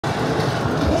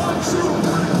What's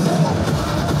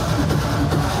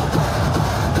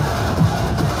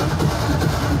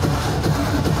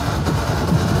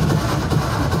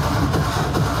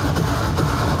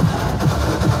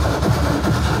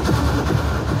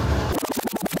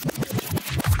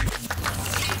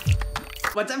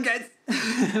up, guys?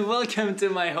 Welcome to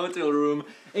my hotel room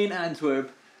in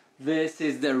Antwerp. This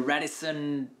is the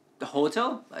Radisson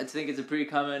Hotel. I think it's a pretty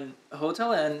common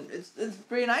hotel and it's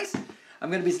pretty nice.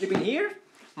 I'm gonna be sleeping here.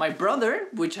 My brother,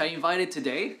 which I invited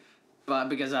today, but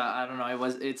because I don't know,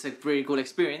 it's a pretty cool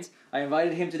experience. I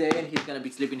invited him today and he's gonna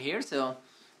be sleeping here, so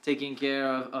taking care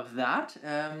of that.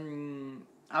 I'm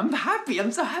happy,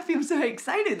 I'm so happy, I'm so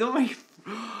excited. Oh my,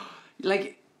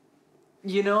 like,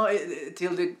 you know,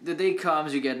 till the day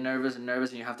comes, you get nervous and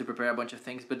you have to prepare a bunch of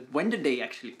things. But when the day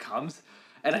actually comes,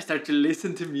 and I start to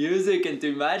listen to music and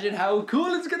to imagine how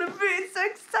cool it's gonna be, it's so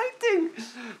exciting.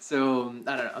 So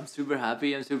I don't know, I'm super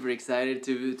happy. I'm super excited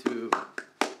to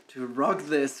rock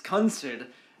this concert.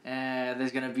 And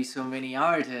there's gonna be so many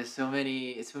artists, so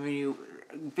many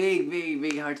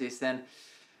big artists, and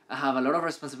I have a lot of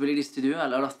responsibilities to do, a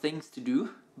lot of things to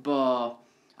do, but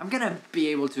I'm gonna be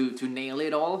able to nail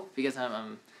it all because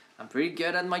I'm pretty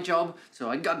good at my job,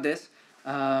 so I got this.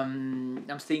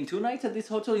 I'm staying 2 nights at this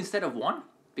hotel instead of 1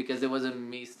 because there was a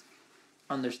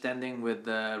misunderstanding with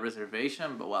the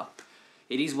reservation, but well,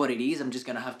 it is what it is. I'm just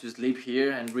gonna have to sleep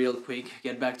here and real quick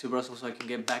get back to Brussels so I can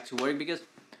get back to work, because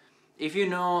if you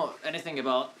know anything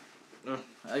about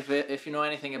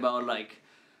like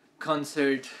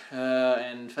concert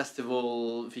and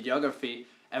festival videography,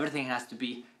 everything has to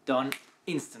be done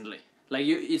instantly. Like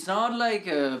it's not like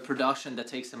a production that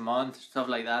takes a month, stuff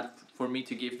like that, for me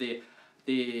to give the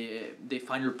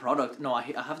final product. No, I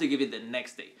have to give it the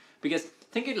next day, because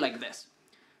think it like this.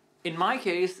 In my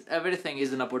case, everything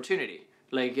is an opportunity.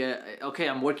 Like okay,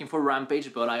 I'm working for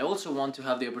Rampage, but I also want to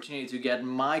have the opportunity to get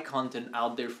my content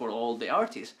out there for all the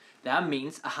artists. That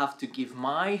means I have to give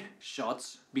my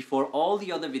shots before all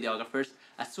the other videographers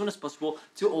as soon as possible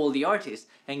to all the artists,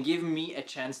 and give me a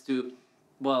chance to,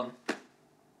 well,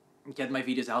 get my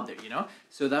videos out there, you know?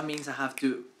 So that means I have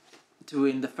to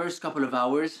in the first couple of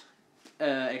hours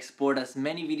export as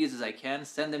many videos as I can,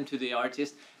 send them to the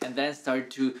artist, and then start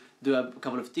to do a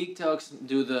couple of TikToks,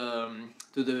 do the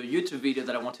YouTube video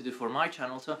that I want to do for my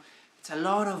channel. So it's a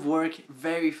lot of work,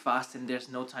 very fast, and there's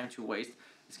no time to waste.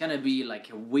 It's gonna be like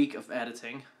a week of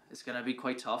editing. It's gonna be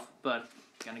quite tough, but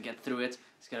I'm gonna get through it.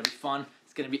 It's gonna be fun.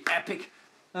 It's gonna be epic.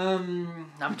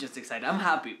 I'm just excited. I'm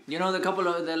happy. You know,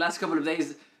 the last couple of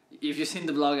days, if you've seen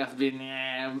the vlog, I've been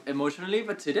emotionally,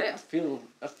 but today I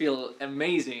feel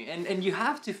amazing, and you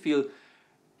have to feel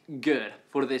good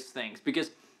for these things,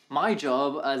 because my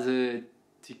job as a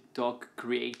TikTok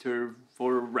creator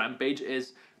for Rampage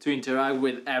is to interact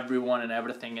with everyone and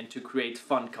everything and to create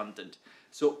fun content.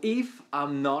 So if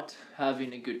I'm not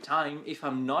having a good time, if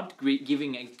I'm not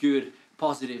giving a good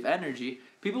positive energy,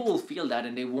 people will feel that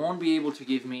and they won't be able to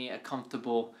give me a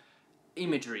comfortable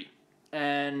imagery.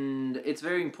 And it's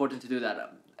very important to do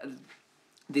that.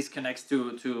 This connects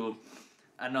to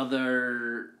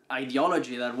another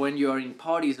ideology, that when you are in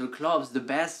parties or clubs,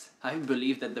 I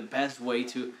believe that the best way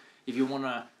to, if you want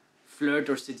to flirt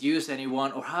or seduce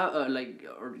anyone or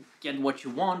or get what you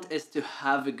want, is to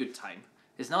have a good time.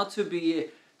 It's not to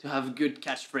have good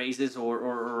catchphrases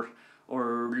or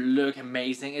look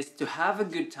amazing. It's to have a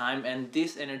good time, and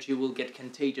this energy will get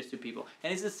contagious to people.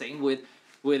 And it's the same with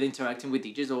interacting with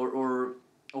DJs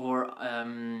or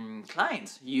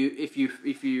clients. If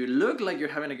you look like you're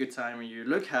having a good time and you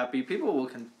look happy, people will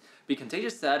be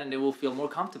contagious to that, and they will feel more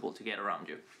comfortable to get around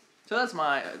you. So that's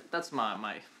my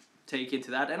take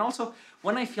into that. And also,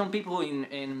 when I film people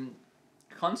in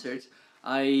concerts,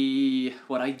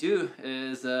 what I do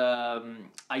is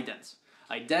I dance.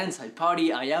 I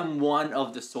party. I am one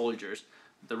of the soldiers,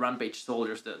 the Rampage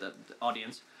soldiers, the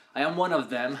audience. I am one of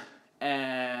them.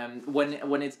 And when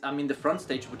I'm in the front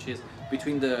stage, which is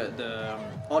between the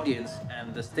audience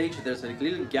and the stage, there's a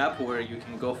little gap where you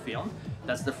can go film.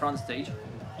 That's the front stage.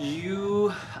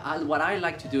 What I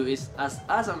like to do is,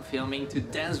 as I'm filming, to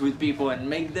dance with people and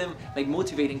make them, like,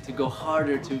 motivating to go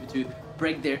harder, to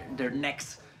break their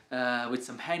necks with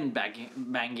some hand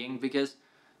banging, because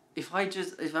if I'm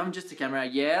just a camera,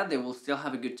 yeah, they will still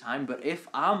have a good time, but if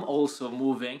I'm also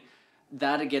moving,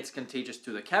 that gets contagious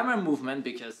to the camera movement,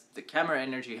 because the camera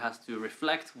energy has to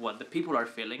reflect what the people are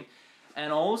feeling,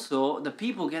 and also the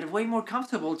people get way more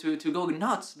comfortable to go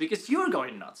nuts, because you're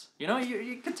going nuts, you know,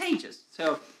 you're contagious.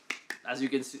 So as you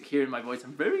can hear in my voice,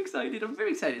 I'm very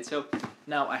excited. So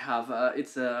now I have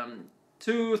it's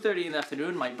 2:30 in the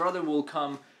afternoon. My brother will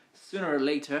come sooner or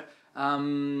later.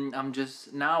 I'm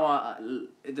just now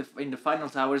in the final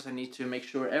hours. I need to make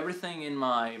sure everything in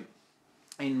my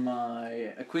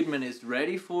equipment is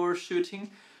ready for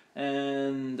shooting,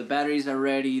 and the batteries are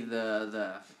ready.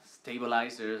 The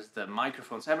stabilizers, the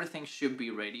microphones, everything should be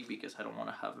ready because I don't want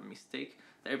to have a mistake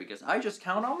there because I just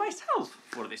count on myself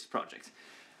for this project.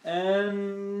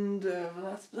 And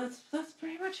that's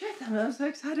pretty much it. I'm so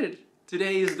excited.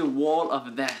 Today is the Wall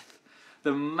of Death.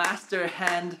 The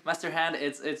Masterhand. Masterhand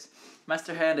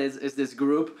is this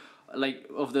group like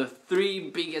of the 3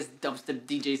 biggest dubstep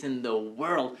DJs in the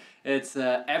world. It's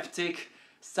Eptic,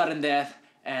 Svdden Death,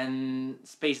 and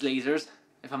Space Lasers,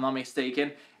 if I'm not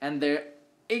mistaken. And they're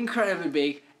incredibly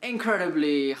big,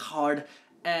 incredibly hard,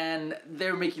 and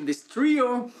they're making this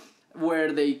trio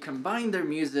where they combine their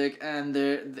music, and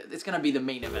it's gonna be the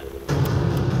main event.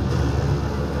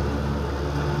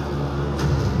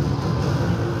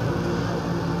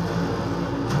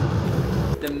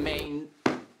 The main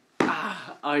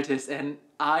artist, and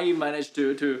I managed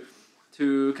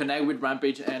to connect with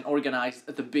Rampage and organize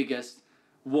the biggest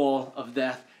Wall of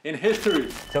Death in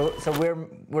history. So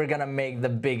we're gonna make the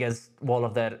biggest Wall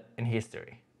of Death in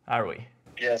history, are we?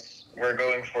 Yes, we're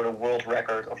going for the world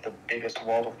record of the biggest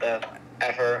Wall of Death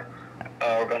ever.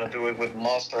 We're gonna do it with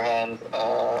Masterhand,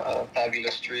 a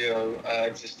fabulous trio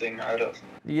existing out of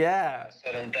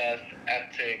Svdden Death,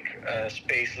 Eptic,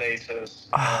 Space Lasers.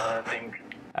 I think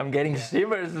I'm getting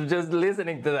shivers just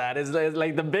listening to that. It's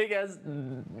like the biggest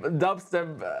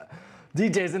dubstep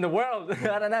DJs in the world.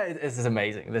 I don't know. This is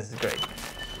amazing. This is great.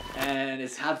 And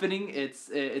it's happening.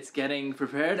 It's getting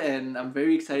prepared, and I'm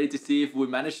very excited to see if we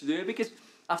manage to do it. Because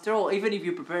after all, even if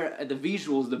you prepare the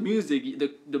visuals, the music,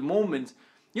 the moment,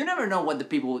 you never know what the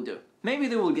people will do. Maybe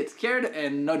they will get scared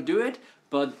and not do it.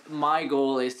 But my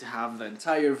goal is to have the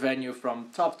entire venue from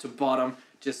top to bottom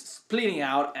just splitting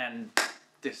out and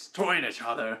destroying each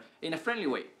other in a friendly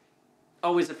way.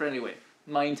 Always a friendly way.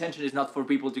 My intention is not for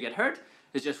people to get hurt,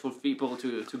 it's just for people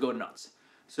to go nuts.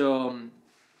 So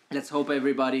let's hope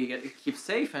everybody keeps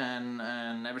safe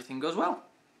and everything goes well.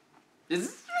 This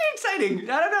is very exciting.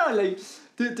 I don't know, like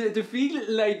to feel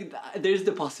like there's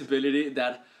the possibility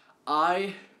that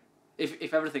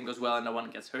if everything goes well and no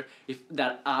one gets hurt,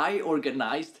 that I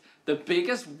organized the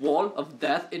biggest Wall of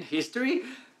Death in history.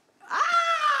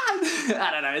 I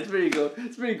don't know, it's pretty cool.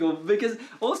 It's pretty cool because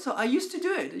also I used to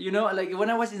do it, you know, like when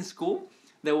I was in school,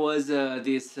 there was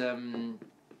this 1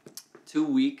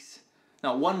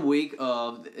 week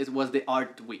of, it was the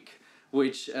art week,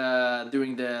 which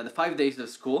during the 5 days of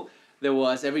school, there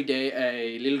was every day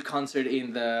a little concert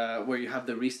in where you have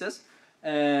the recess,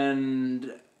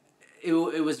 and it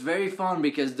was very fun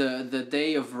because the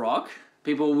day of rock,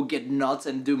 people would get nuts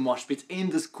and do mosh pits in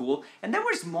the school, and they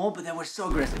were small, but they were so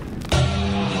aggressive.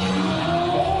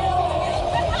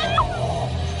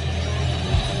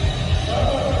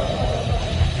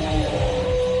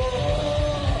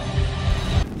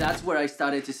 That's where I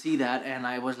started to see that, and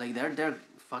I was like,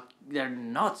 they're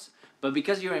nuts. But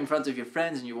because you're in front of your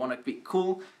friends and you want to be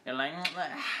cool, and like,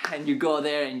 and you go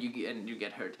there and you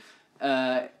get hurt.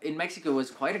 In Mexico, it was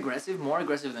quite aggressive, more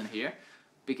aggressive than here,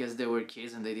 because they were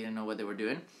kids and they didn't know what they were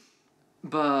doing.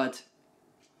 But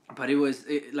it was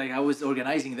like I was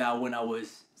organizing that when I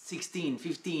was 16,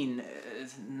 15,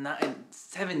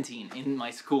 17 in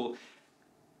my school,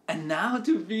 and now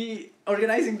to be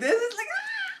organizing this, it's like.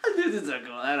 This is so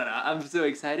cool. I don't know. I'm so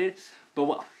excited. But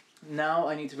well, now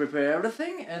I need to prepare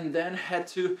everything and then head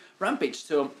to Rampage.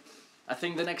 So I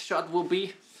think the next shot will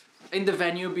be in the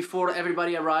venue before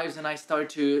everybody arrives and I start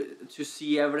to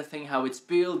see everything, how it's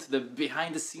built, the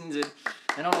behind the scenes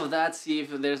and all of that. See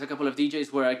if there's a couple of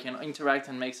DJs where I can interact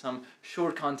and make some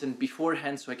short content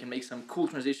beforehand so I can make some cool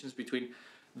transitions between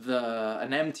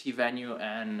an empty venue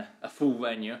and a full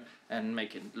venue and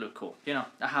make it look cool. You know,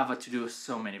 I have to do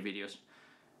so many videos.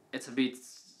 It's a bit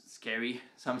scary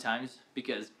sometimes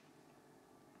because,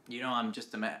 you know, I'm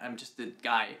just a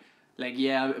guy. Like,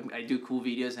 yeah, I do cool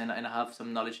videos and I have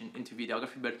some knowledge into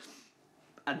videography, but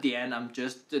at the end, I'm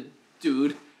just a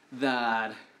dude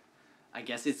that I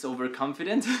guess it's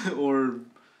overconfident or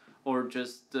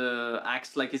just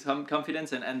acts like he's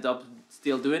confident and end up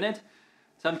still doing it.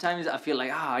 Sometimes I feel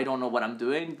like, I don't know what I'm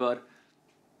doing, but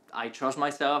I trust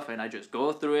myself and I just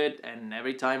go through it, and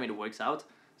every time it works out.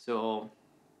 So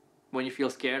when you feel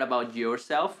scared about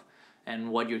yourself and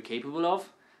what you're capable of,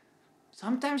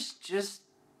 sometimes just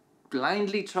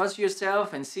blindly trust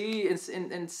yourself and see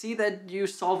that you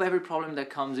solve every problem that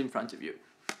comes in front of you.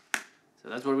 So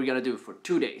that's what we're gonna do for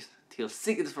 2 days, till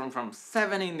 6, from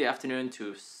 7 in the afternoon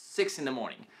to 6 in the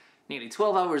morning. Nearly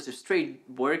 12 hours of straight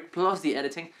work plus the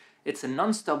editing. It's a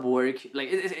non-stop work. Like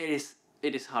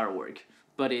it is hard work,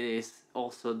 but it is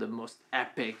also the most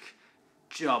epic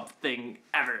job thing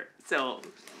ever. So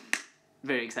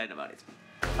very excited about it.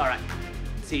 All right,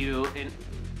 see you in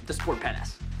the Sport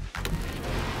Palace.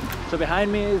 So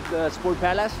behind me is the Sport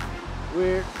Palace.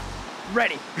 We're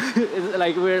ready.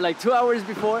 We're like 2 hours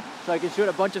before, so I can shoot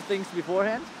a bunch of things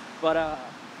beforehand. But I'm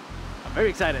very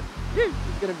excited.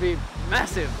 It's gonna be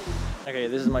massive. Okay,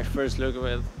 this is my first look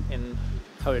in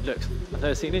how it looks. Have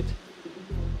you seen it?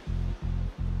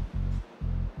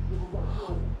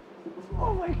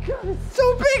 Oh my god, it's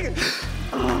so big!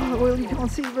 Oh, well, you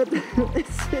can't see, but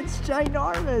it's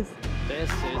ginormous. This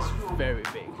is very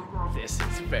big. This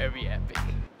is very epic.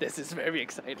 This is very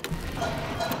exciting.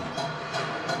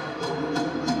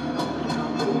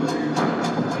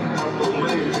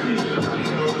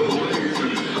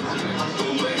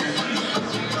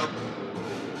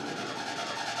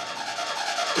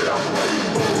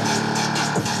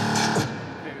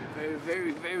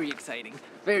 Very exciting.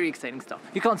 Very exciting stuff.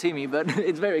 You can't see me, but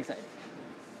it's very exciting.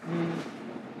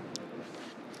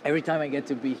 Every time I get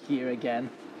to be here again,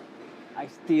 I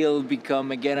still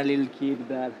become again a little kid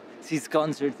that sees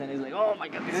concerts and is like, oh my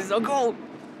god, this is so cool.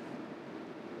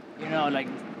 You know, like,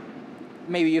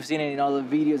 maybe you've seen it in other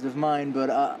videos of mine,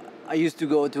 but I used to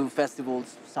go to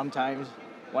festivals sometimes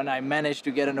when I managed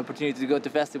to get an opportunity to go to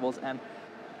festivals, and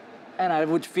I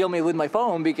would film it with my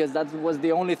phone because that was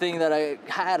the only thing that I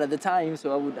had at the time,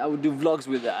 so I would do vlogs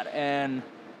with that. And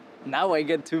now I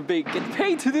get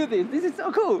paid to do this. This is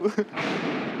so cool.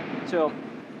 So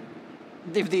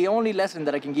if the only lesson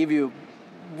that I can give you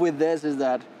with this is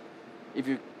that if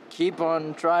you keep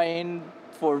on trying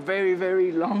for very,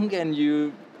 very long and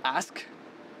you ask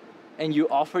and you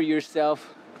offer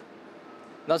yourself,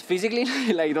 not physically,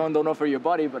 like don't offer your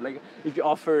body, but like if you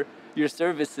offer your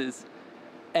services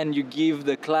and you give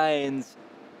the clients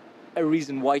a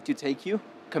reason why to take you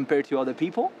compared to other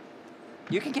people,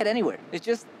 you can get anywhere. It's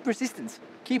just persistence.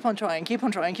 Keep on trying, keep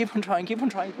on trying, keep on trying, keep on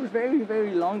trying for very,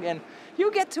 very long, and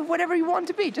you'll get to whatever you want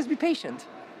to be. Just be patient.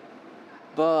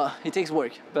 But it takes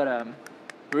work. But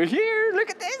we're here. Look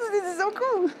at this. This is so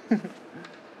cool.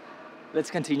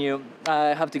 Let's continue.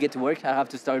 I have to get to work. I have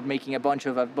to start making a bunch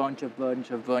of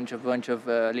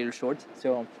little shorts.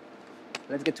 So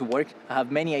let's get to work. I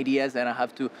have many ideas and I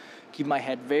have to keep my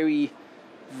head very,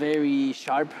 very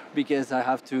sharp because I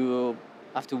have to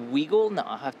wiggle. No,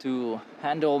 I have to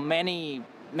handle many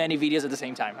videos at the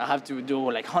same time. I have to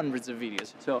do like hundreds of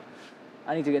videos. So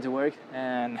I need to get to work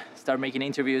and start making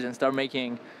interviews and start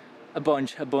making a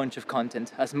bunch of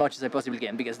content as much as I possibly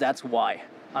can, because that's why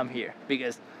I'm here,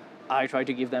 because I try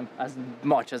to give them as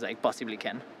much as I possibly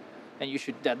can. And you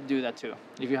should do that too.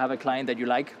 If you have a client that you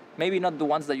like, maybe not the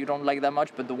ones that you don't like that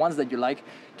much, but the ones that you like,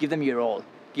 give them your all.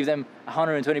 Give them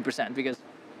 120%, because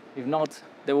if not,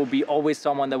 there will be always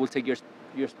someone that will take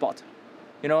your spot.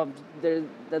 You know,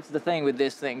 that's the thing with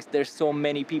these things. There's so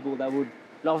many people that would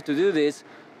love to do this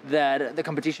that the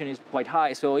competition is quite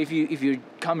high. So if you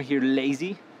come here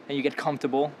lazy and you get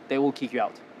comfortable, they will kick you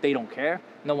out. They don't care.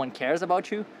 No one cares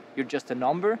about you. You're just a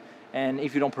number. And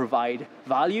if you don't provide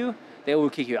value, they will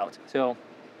kick you out. So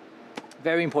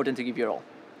very important to give your all.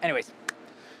 Anyways,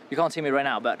 you can't see me right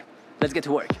now, but let's get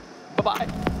to work. Bye-bye.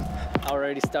 I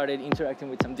already started interacting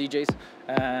with some DJs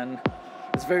and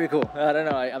it's very cool. I don't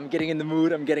know, I'm getting in the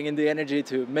mood, I'm getting in the energy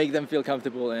to make them feel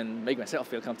comfortable and make myself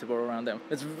feel comfortable around them.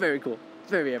 It's very cool,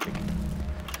 it's very epic.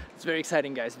 It's very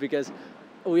exciting, guys, because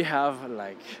we have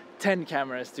like 10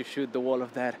 cameras to shoot the wall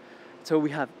of that. So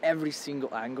we have every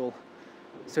single angle.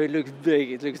 So it looks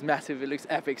big, it looks massive, it looks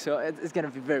epic. So it's gonna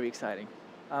be very exciting.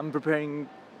 I'm preparing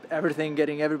everything,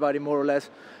 getting everybody more or less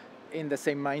in the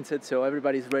same mindset, so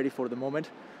everybody's ready for the moment.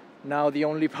 Now the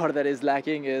only part that is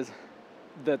lacking is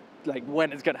that, like,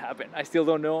 when it's gonna happen. I still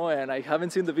don't know, and I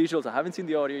haven't seen the visuals, I haven't seen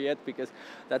the audio yet, because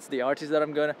that's the artists that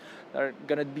are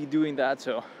gonna be doing that.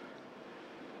 So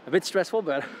a bit stressful,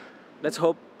 but let's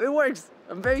hope it works.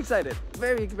 I'm very excited,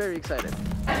 very, very excited.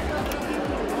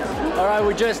 All right,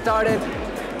 we just started.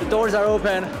 The doors are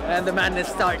open and the madness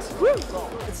starts. Woo!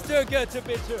 It's too good to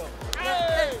be true.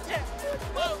 Hey!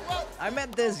 I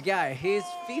met this guy. He's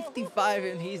 55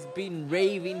 and he's been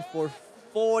raving for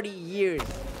 40 years.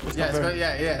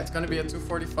 It's gonna be a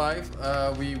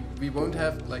 245. We won't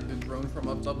have like the drone from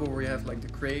up top, but we have like the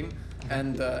crane,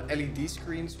 and LED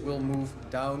screens will move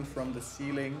down from the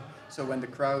ceiling. So when the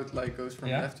crowd like goes from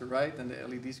left to right, then the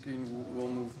LED screen will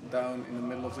move down in the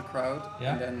middle of the crowd,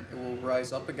 and then it will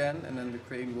rise up again, and then the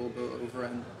crane will go over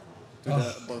and to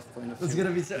the above point of view. It's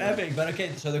gonna be so epic. But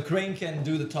okay, so the crane can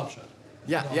do the top shot.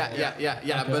 Yeah,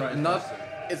 okay, but right. not.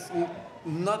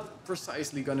 not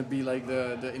precisely gonna be like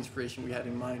the inspiration we had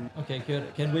in mind. Okay,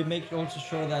 good. Can we make also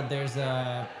sure that there's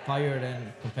a fire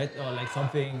and or like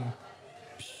something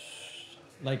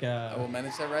like a... I will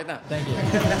manage that right now. Thank you.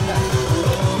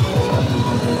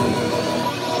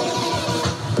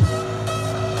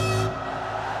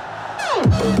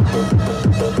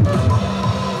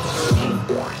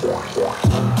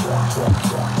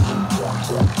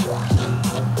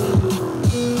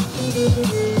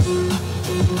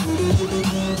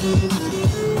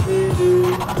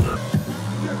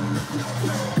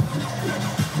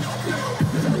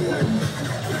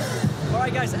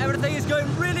 Alright guys, everything is going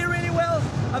really well.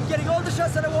 I'm getting all the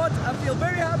shots that I want. I feel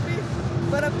very happy,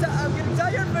 but I'm getting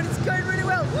tired, but it's going really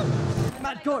well. Woo!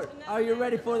 Matt Court, are you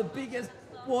ready for the biggest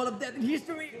wall of death in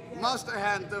history?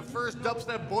 Masterhand, the first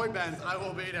dubstep boy band. I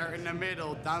will be there in the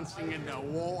middle, dancing in the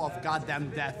wall of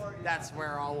goddamn death. That's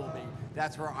where I will be.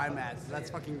 That's where I'm at. Let's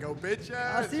fucking go, bitches!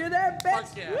 I'll see you there, bitch!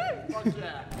 Fuck yeah! Fuck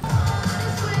yeah!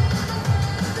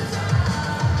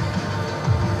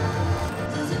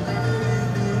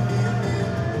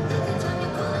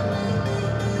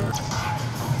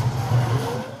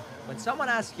 When someone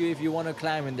asks you if you want to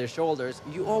climb in their shoulders,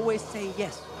 you always say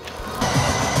yes.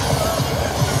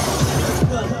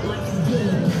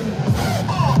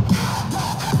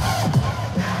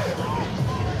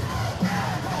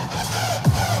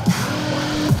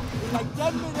 In like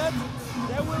 10 minutes,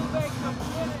 they will make the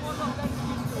biggest wall of death in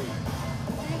history.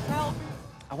 Please help me.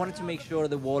 I wanted to make sure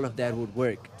the wall of death would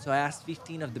work, so I asked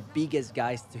 15 of the biggest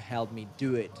guys to help me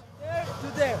do it. There to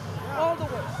there, all the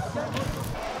way.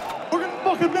 We're gonna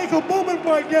fucking make a moment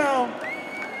right now.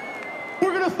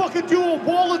 We're gonna fucking do a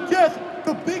wall of death,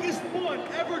 the biggest one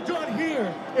ever done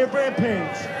here at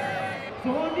Rampage.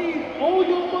 So I need all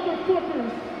your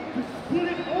motherfuckers to split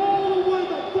it all the way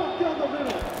the fuck down the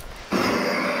middle.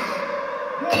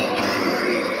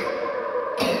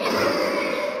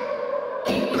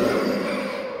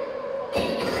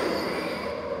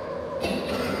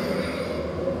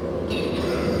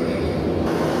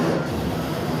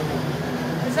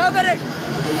 It's happening!